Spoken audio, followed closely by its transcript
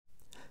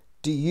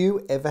Do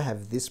you ever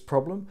have this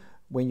problem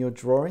when you're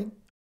drawing?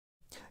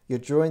 You're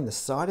drawing the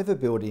side of a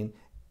building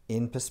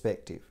in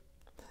perspective.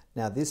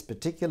 Now this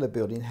particular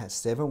building has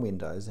 7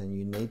 windows and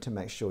you need to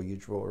make sure you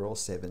draw all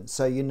 7.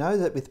 So you know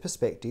that with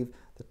perspective,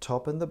 the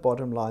top and the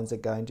bottom lines are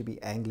going to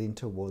be angling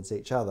towards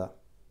each other.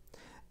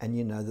 And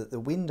you know that the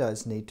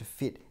windows need to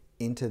fit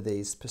into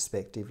these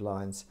perspective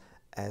lines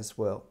as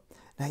well.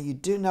 Now you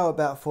do know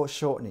about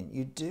foreshortening.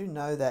 You do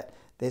know that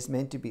there's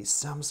meant to be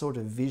some sort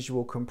of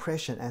visual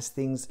compression as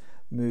things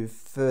move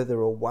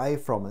further away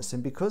from us.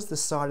 And because the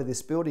side of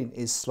this building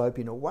is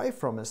sloping away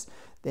from us,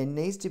 there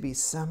needs to be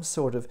some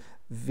sort of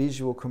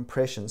visual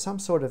compression, some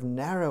sort of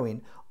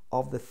narrowing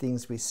of the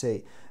things we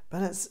see.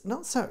 But it's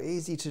not so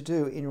easy to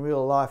do in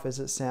real life as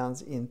it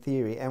sounds in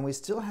theory. And we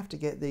still have to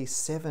get these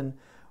 7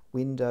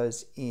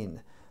 windows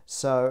in.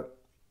 So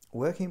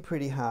working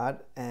pretty hard,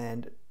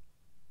 and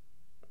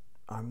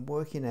I'm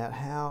working out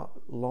how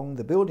long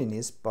the building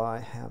is by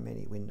how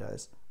many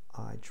windows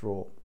I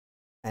draw.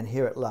 And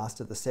here at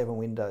last are the 7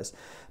 windows.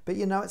 But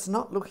you know, it's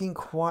not looking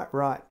quite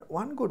right.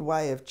 One good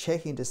way of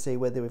checking to see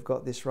whether we've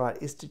got this right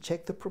is to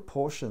check the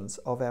proportions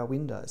of our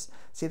windows.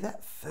 See,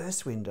 that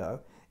first window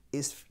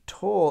is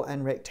tall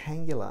and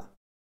rectangular.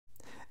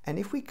 And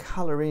if we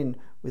colour in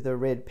with a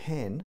red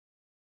pen,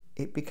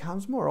 it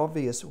becomes more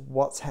obvious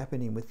what's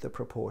happening with the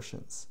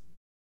proportions.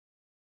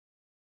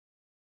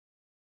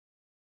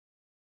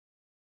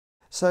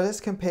 So let's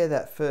compare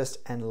that first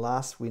and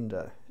last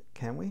window,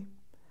 can we?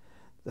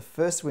 The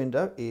first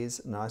window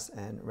is nice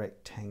and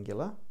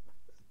rectangular,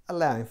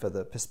 allowing for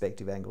the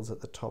perspective angles at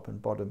the top and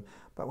bottom.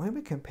 But when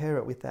we compare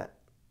it with that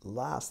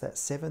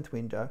 7th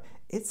window,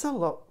 it's a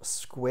lot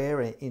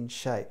squarer in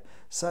shape.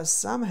 So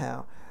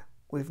somehow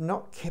we've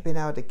not been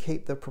able to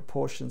keep the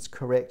proportions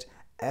correct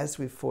as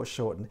we've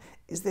foreshortened.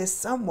 Is there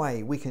some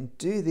way we can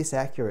do this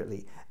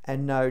accurately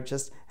and know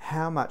just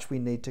how much we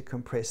need to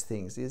compress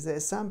things? Is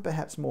there some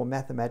perhaps more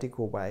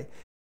mathematical way?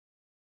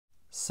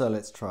 So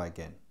let's try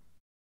again.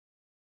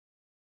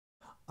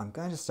 I'm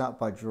going to start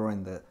by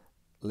drawing the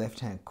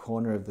left-hand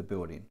corner of the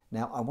building.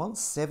 Now I want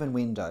 7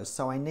 windows,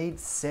 so I need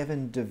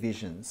 7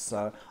 divisions.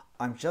 So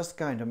I'm just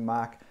going to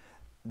mark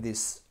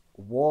this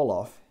wall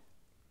off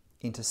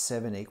into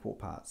 7 equal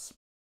parts.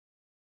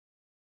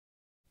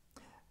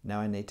 Now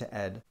I need to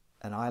add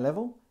an eye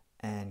level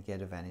and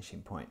get a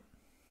vanishing point.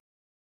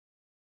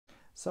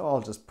 So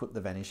I'll just put the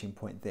vanishing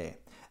point there.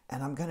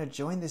 And I'm going to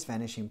join this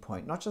vanishing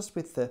point, not just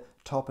with the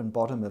top and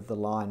bottom of the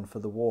line for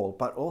the wall,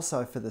 but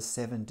also for the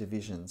 7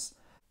 divisions.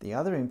 The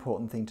other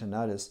important thing to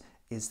notice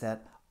is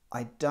that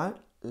I don't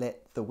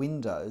let the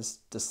windows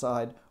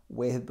decide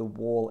where the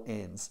wall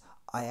ends.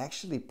 I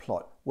actually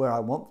plot where I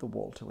want the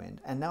wall to end.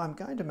 And now I'm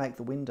going to make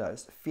the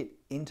windows fit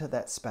into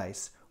that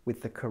space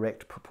with the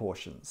correct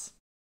proportions.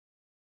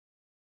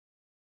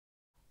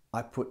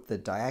 I put the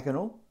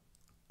diagonal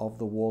of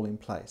the wall in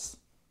place.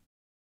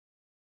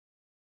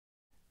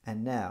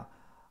 And now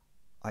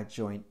I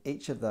join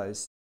each of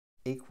those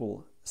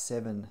equal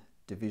 7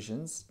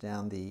 divisions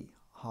down the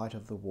height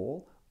of the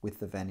wall with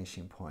the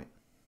vanishing point.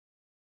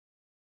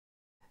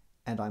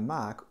 And I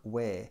mark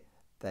where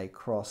they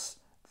cross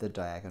the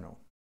diagonal.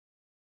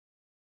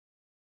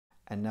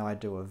 And now I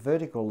do a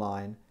vertical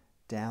line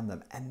down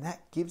them, and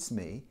that gives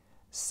me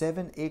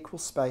 7 equal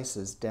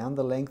spaces down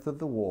the length of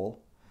the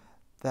wall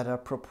that are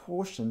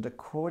proportioned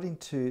according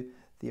to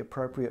the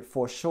appropriate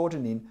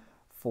foreshortening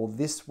for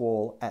this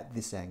wall at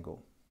this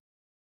angle.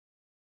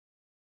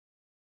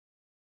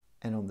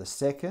 And on the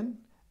 2nd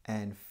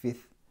and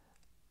 5th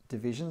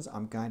divisions,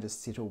 I'm going to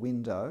sit a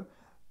window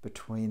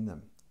between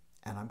them.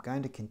 And I'm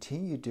going to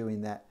continue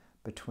doing that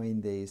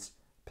between these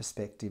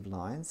perspective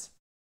lines.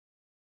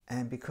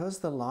 And because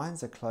the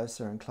lines are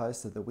closer and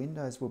closer, the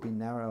windows will be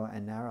narrower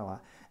and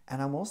narrower.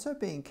 And I'm also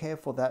being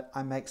careful that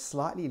I make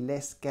slightly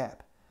less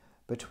gap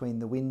between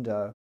the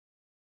window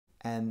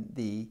and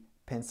the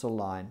pencil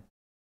line,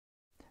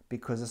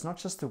 because it's not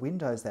just the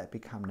windows that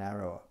become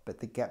narrower, but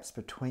the gaps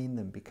between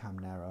them become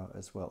narrower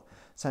as well.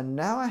 So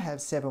now I have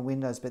 7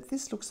 windows, but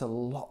this looks a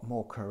lot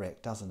more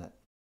correct, doesn't it?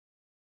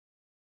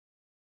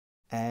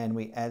 And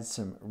we add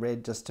some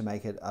red just to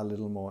make it a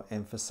little more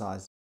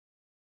emphasized.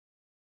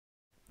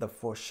 The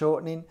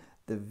foreshortening,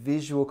 the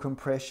visual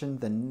compression,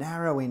 the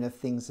narrowing of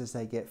things as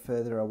they get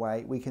further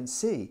away, we can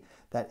see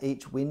that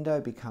each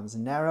window becomes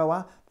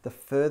narrower the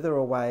further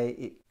away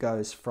it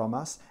goes from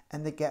us,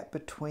 and the gap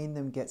between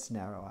them gets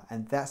narrower.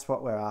 And that's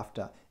what we're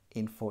after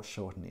in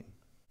foreshortening.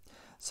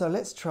 So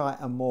let's try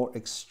a more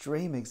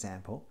extreme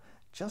example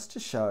just to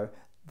show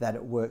that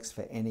it works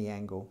for any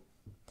angle.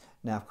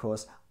 Now, of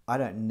course, I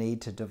don't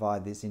need to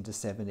divide this into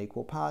 7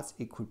 equal parts.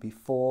 It could be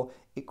 4,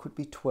 it could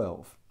be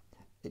 12.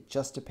 It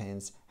just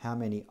depends how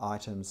many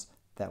items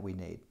that we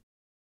need.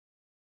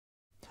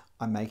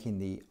 I'm making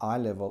the eye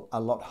level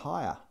a lot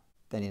higher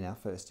than in our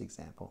first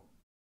example.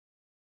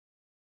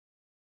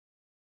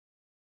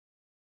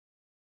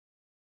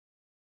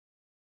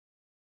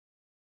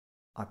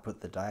 I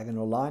put the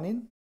diagonal line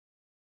in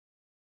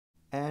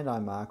and I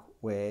mark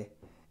where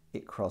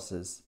it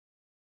crosses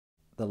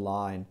the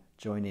line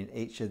join in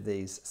each of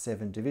these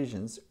 7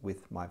 divisions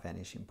with my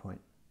vanishing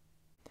point.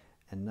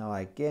 And now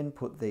I again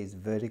put these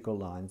vertical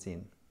lines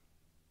in.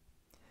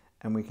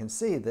 And we can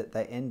see that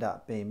they end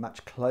up being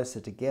much closer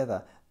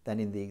together than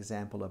in the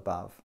example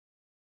above.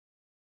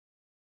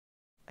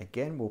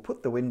 Again, we'll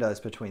put the windows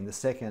between the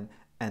 2nd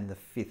and the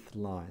 5th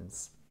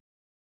lines.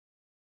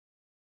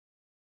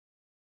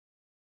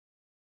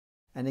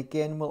 And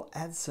again, we'll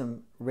add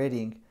some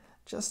redding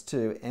just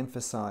to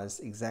emphasize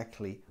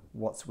exactly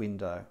what's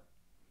window.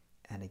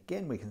 And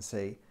again, we can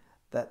see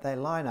that they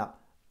line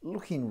up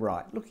looking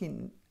right,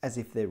 looking as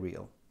if they're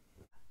real.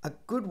 A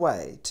good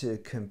way to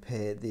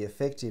compare the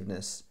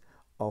effectiveness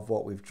of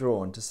what we've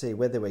drawn to see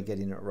whether we're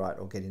getting it right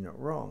or getting it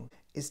wrong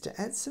is to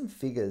add some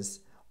figures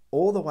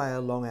all the way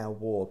along our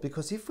wall,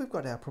 because if we've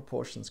got our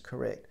proportions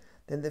correct,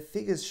 then the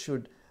figures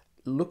should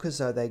look as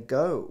though they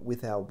go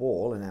with our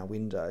wall and our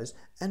windows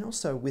and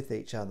also with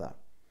each other.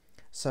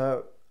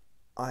 So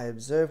I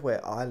observe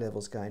where eye level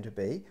is going to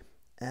be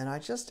and I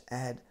just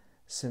add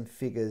some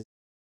figures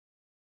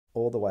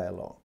all the way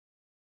along.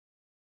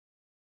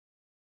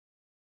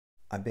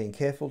 I'm being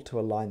careful to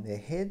align their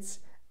heads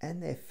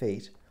and their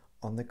feet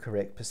on the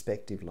correct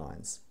perspective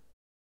lines.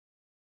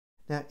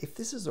 Now, if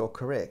this is all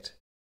correct,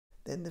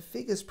 then the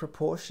figures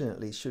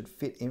proportionately should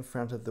fit in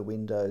front of the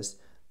windows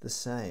the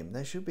same.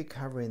 They should be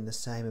covering the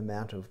same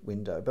amount of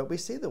window, but we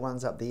see the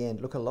ones up the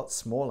end look a lot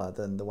smaller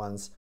than the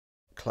ones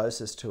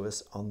closest to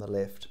us on the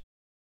left.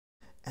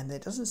 And there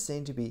doesn't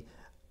seem to be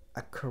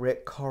a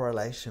correct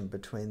correlation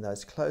between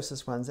those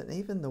closest ones and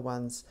even the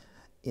ones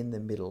in the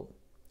middle.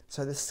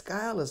 So the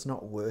scale is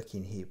not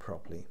working here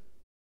properly,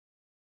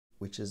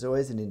 which is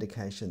always an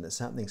indication that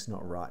something's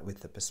not right with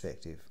the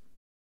perspective.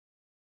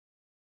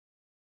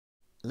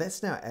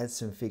 Let's now add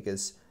some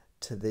figures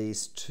to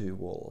these 2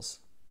 walls.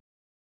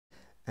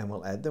 And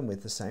we'll add them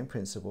with the same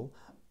principle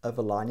of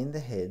aligning the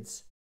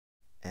heads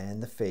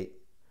and the feet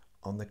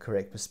on the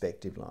correct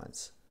perspective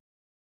lines.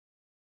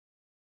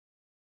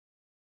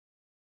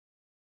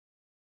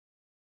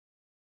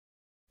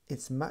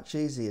 It's much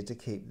easier to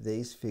keep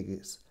these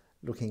figures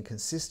looking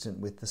consistent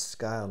with the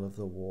scale of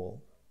the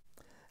wall.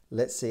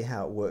 Let's see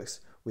how it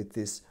works with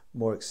this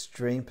more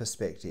extreme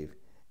perspective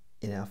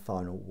in our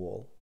final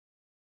wall.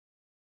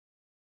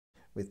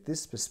 With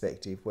this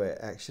perspective, we're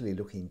actually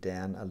looking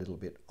down a little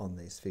bit on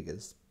these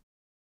figures.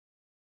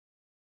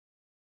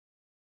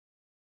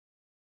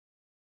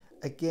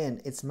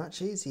 Again, it's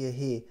much easier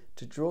here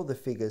to draw the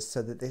figures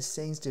so that there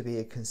seems to be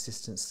a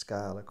consistent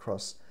scale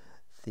across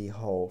the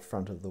whole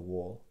front of the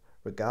wall,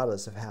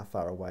 regardless of how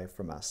far away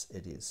from us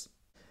it is.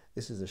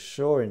 This is a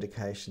sure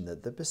indication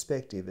that the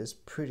perspective is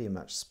pretty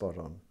much spot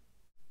on.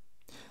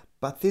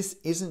 But this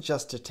isn't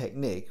just a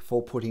technique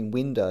for putting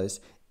windows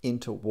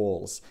into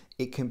walls.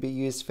 It can be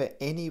used for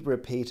any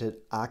repeated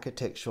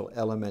architectural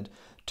element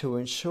to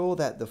ensure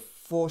that the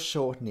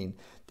foreshortening,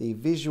 the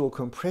visual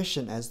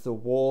compression as the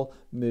wall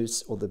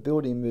moves or the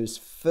building moves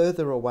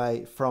further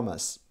away from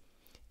us,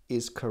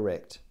 is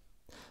correct.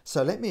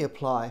 So let me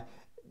apply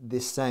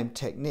this same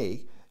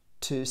technique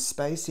to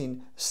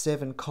spacing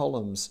 7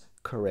 columns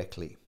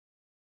correctly.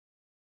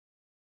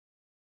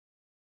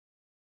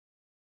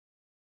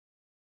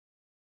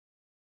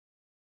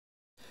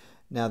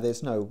 Now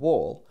there's no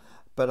wall,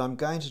 but I'm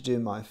going to do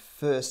my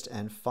first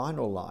and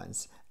final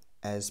lines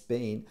as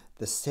being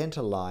the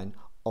center line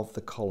of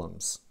the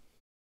columns.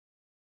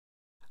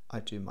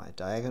 I do my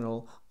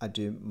diagonal, I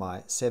do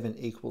my 7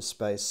 equal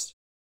spaced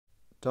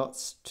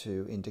dots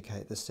to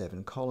indicate the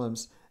 7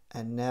 columns,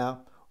 and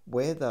now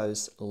where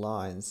those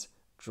lines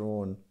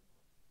drawn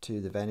to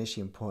the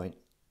vanishing point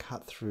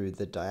cut through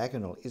the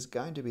diagonal is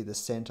going to be the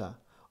center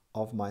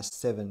of my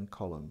 7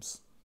 columns.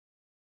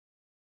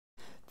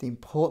 The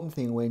important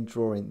thing when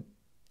drawing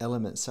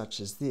elements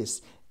such as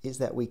this is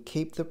that we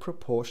keep the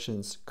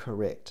proportions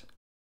correct.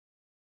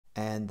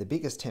 And the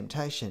biggest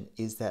temptation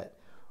is that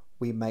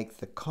we make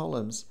the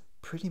columns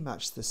pretty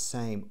much the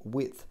same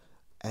width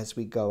as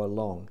we go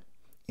along.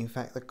 In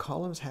fact, the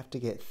columns have to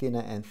get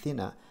thinner and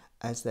thinner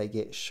as they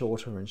get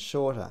shorter and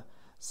shorter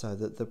so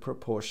that the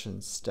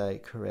proportions stay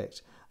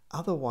correct.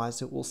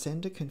 Otherwise, it will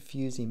send a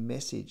confusing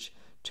message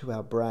to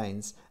our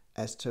brains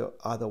as to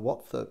either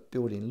what the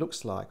building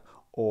looks like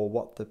or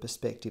what the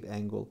perspective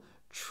angle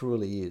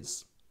truly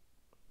is.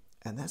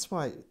 And that's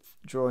why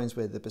drawings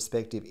where the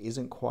perspective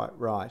isn't quite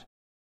right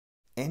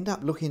end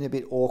up looking a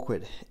bit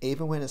awkward,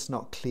 even when it's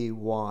not clear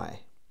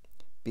why,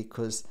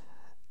 because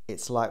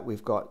it's like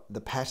we've got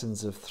the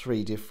patterns of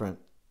 3 different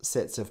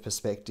sets of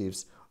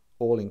perspectives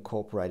all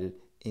incorporated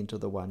into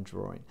the one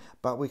drawing.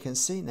 But we can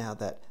see now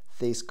that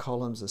these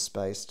columns are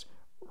spaced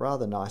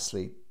rather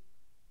nicely,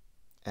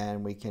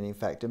 and we can in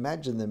fact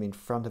imagine them in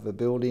front of a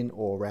building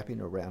or wrapping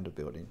around a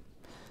building.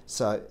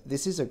 So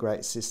this is a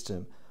great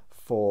system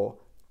for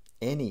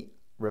any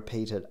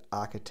repeated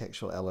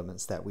architectural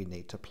elements that we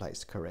need to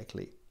place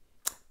correctly.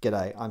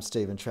 G'day, I'm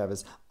Stephen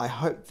Travers. I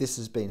hope this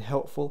has been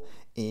helpful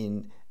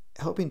in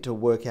helping to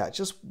work out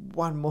just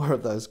one more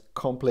of those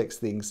complex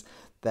things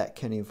that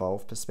can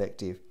involve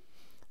perspective.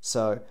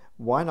 So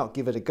why not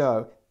give it a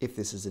go if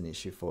this is an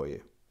issue for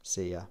you?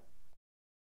 See ya.